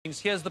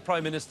Here's the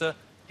Prime Minister,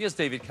 here's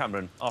David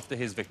Cameron after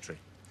his victory.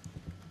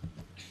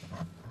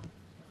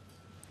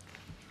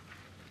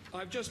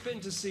 I've just been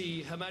to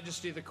see Her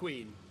Majesty the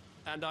Queen,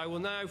 and I will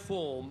now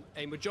form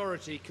a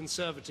majority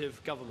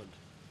Conservative government.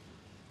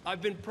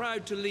 I've been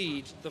proud to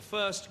lead the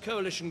first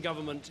coalition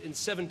government in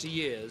 70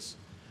 years,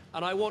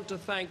 and I want to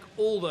thank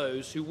all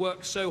those who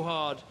worked so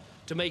hard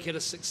to make it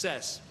a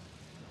success,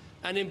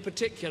 and in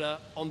particular,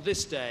 on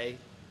this day,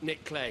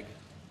 Nick Clegg.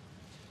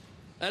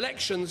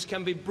 Elections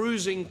can be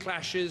bruising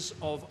clashes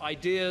of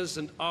ideas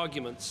and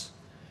arguments,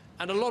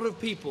 and a lot of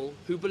people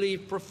who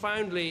believe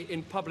profoundly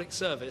in public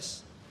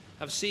service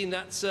have seen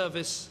that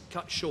service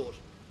cut short.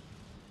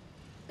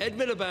 Ed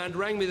Miliband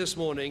rang me this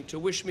morning to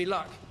wish me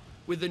luck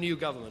with the new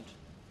government.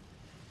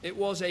 It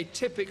was a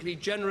typically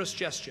generous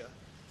gesture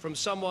from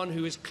someone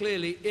who is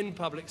clearly in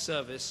public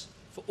service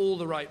for all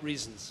the right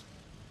reasons.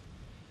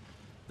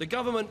 The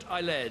government I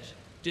led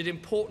did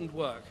important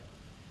work.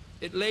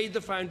 It laid the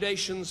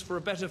foundations for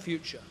a better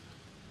future,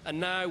 and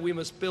now we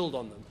must build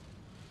on them.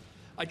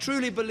 I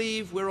truly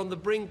believe we're on the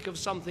brink of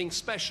something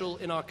special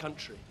in our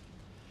country.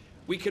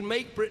 We can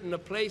make Britain a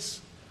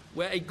place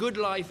where a good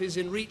life is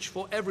in reach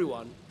for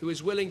everyone who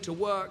is willing to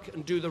work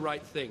and do the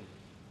right thing.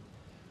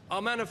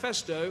 Our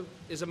manifesto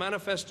is a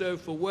manifesto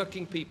for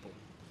working people,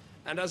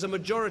 and as a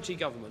majority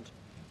government,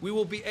 we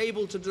will be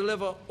able to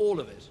deliver all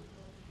of it.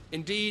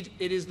 Indeed,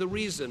 it is the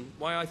reason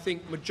why I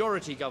think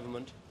majority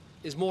government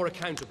is more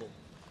accountable.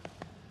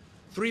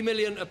 3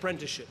 million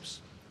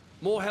apprenticeships,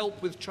 more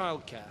help with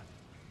childcare,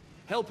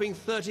 helping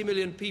 30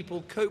 million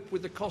people cope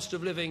with the cost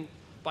of living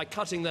by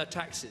cutting their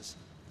taxes,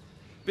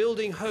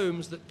 building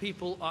homes that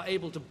people are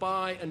able to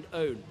buy and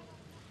own,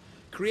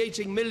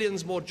 creating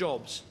millions more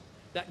jobs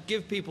that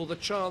give people the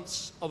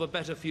chance of a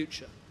better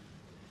future.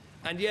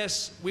 And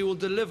yes, we will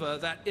deliver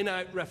that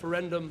in-out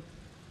referendum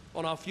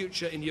on our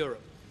future in Europe.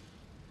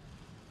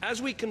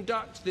 As we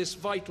conduct this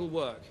vital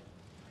work,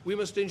 we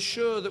must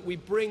ensure that we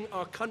bring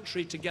our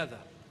country together.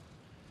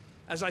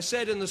 As I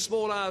said in the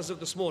small hours of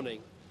this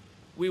morning,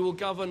 we will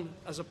govern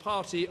as a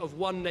party of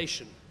one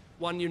nation,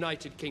 one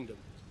United Kingdom.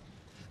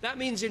 That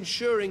means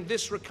ensuring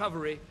this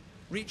recovery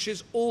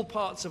reaches all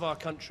parts of our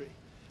country,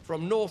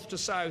 from north to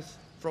south,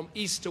 from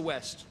east to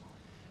west.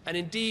 And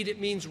indeed, it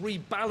means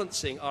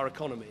rebalancing our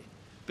economy,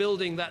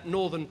 building that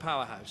northern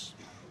powerhouse.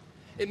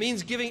 It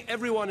means giving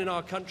everyone in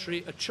our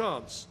country a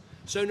chance,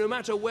 so no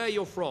matter where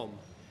you're from,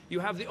 you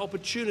have the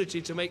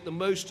opportunity to make the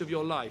most of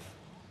your life.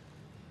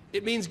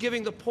 It means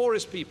giving the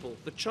poorest people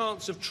the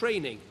chance of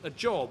training, a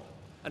job,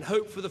 and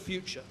hope for the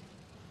future.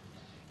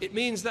 It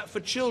means that for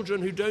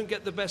children who don't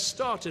get the best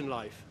start in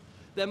life,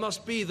 there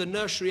must be the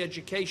nursery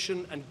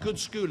education and good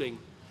schooling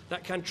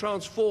that can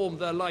transform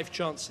their life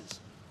chances.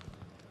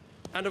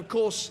 And of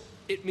course,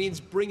 it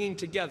means bringing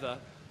together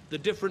the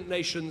different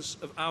nations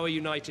of our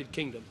United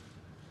Kingdom.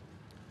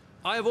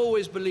 I have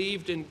always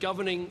believed in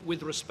governing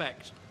with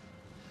respect.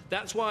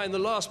 That's why in the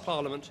last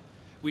Parliament,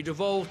 we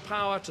devolved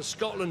power to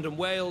Scotland and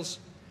Wales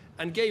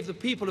and gave the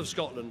people of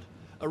Scotland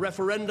a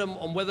referendum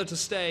on whether to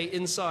stay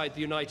inside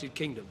the United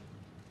Kingdom.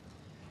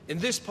 In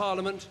this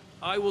Parliament,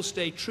 I will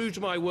stay true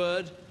to my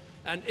word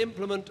and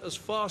implement as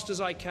fast as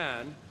I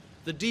can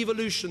the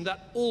devolution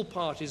that all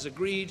parties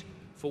agreed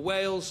for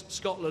Wales,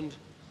 Scotland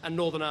and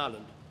Northern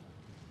Ireland.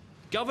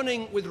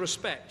 Governing with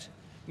respect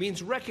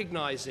means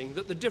recognising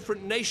that the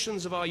different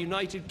nations of our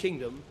United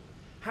Kingdom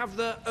have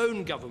their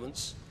own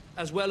governments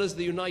as well as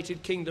the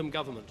United Kingdom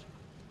government.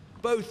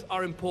 Both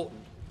are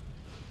important.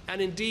 And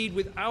indeed,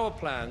 with our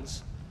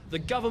plans, the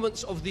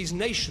governments of these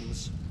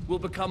nations will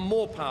become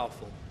more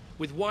powerful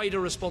with wider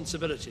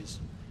responsibilities.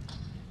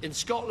 In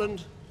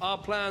Scotland, our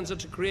plans are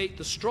to create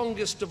the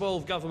strongest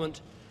devolved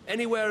government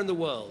anywhere in the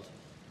world,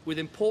 with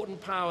important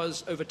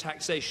powers over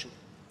taxation.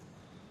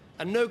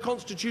 And no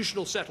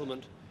constitutional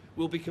settlement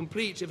will be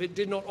complete if it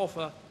did not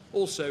offer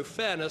also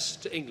fairness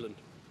to England.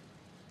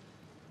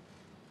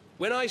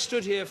 When I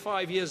stood here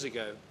 5 years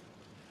ago,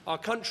 our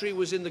country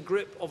was in the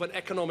grip of an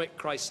economic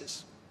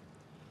crisis.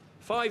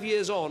 5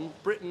 years on,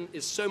 Britain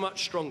is so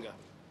much stronger.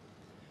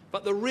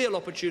 But the real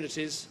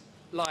opportunities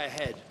lie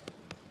ahead.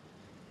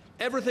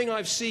 Everything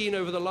I've seen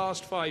over the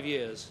last 5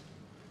 years,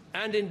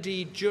 and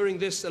indeed during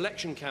this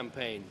election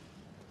campaign,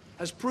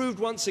 has proved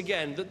once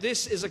again that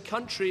this is a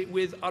country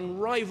with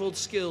unrivaled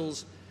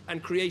skills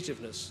and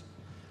creativeness,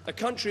 a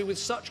country with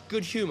such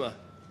good humour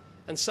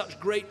and such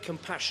great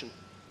compassion.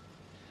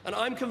 And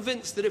I'm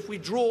convinced that if we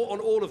draw on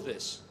all of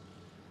this,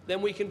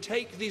 then we can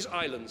take these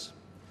islands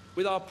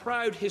with our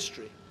proud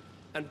history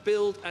and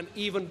build an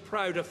even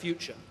prouder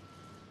future.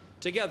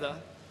 Together,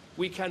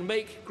 we can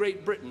make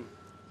Great Britain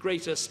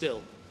greater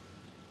still.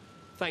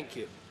 Thank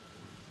you.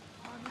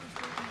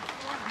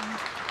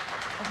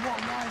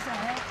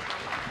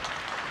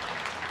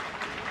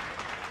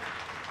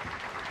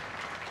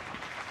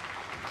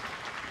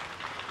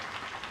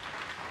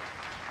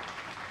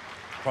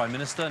 Prime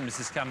Minister and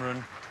Mrs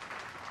Cameron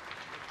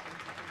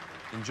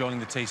enjoying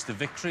the taste of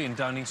victory in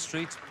Downing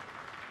Street.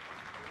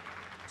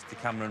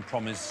 Mr Cameron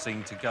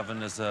promising to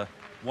govern as a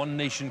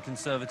one-nation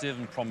Conservative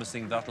and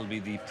promising that'll be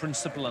the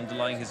principle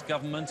underlying his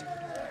government.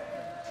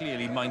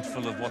 clearly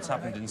mindful of what's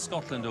happened in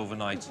Scotland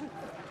overnight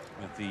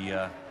with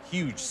the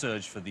huge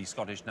surge for the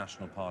Scottish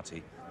National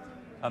Party.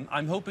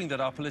 I'm hoping that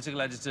our political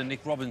editor,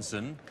 Nick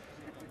Robinson,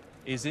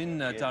 is in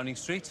Downing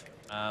Street.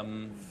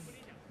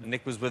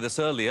 Nick was with us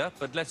earlier,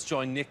 but let's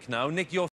join Nick now. Nick, you're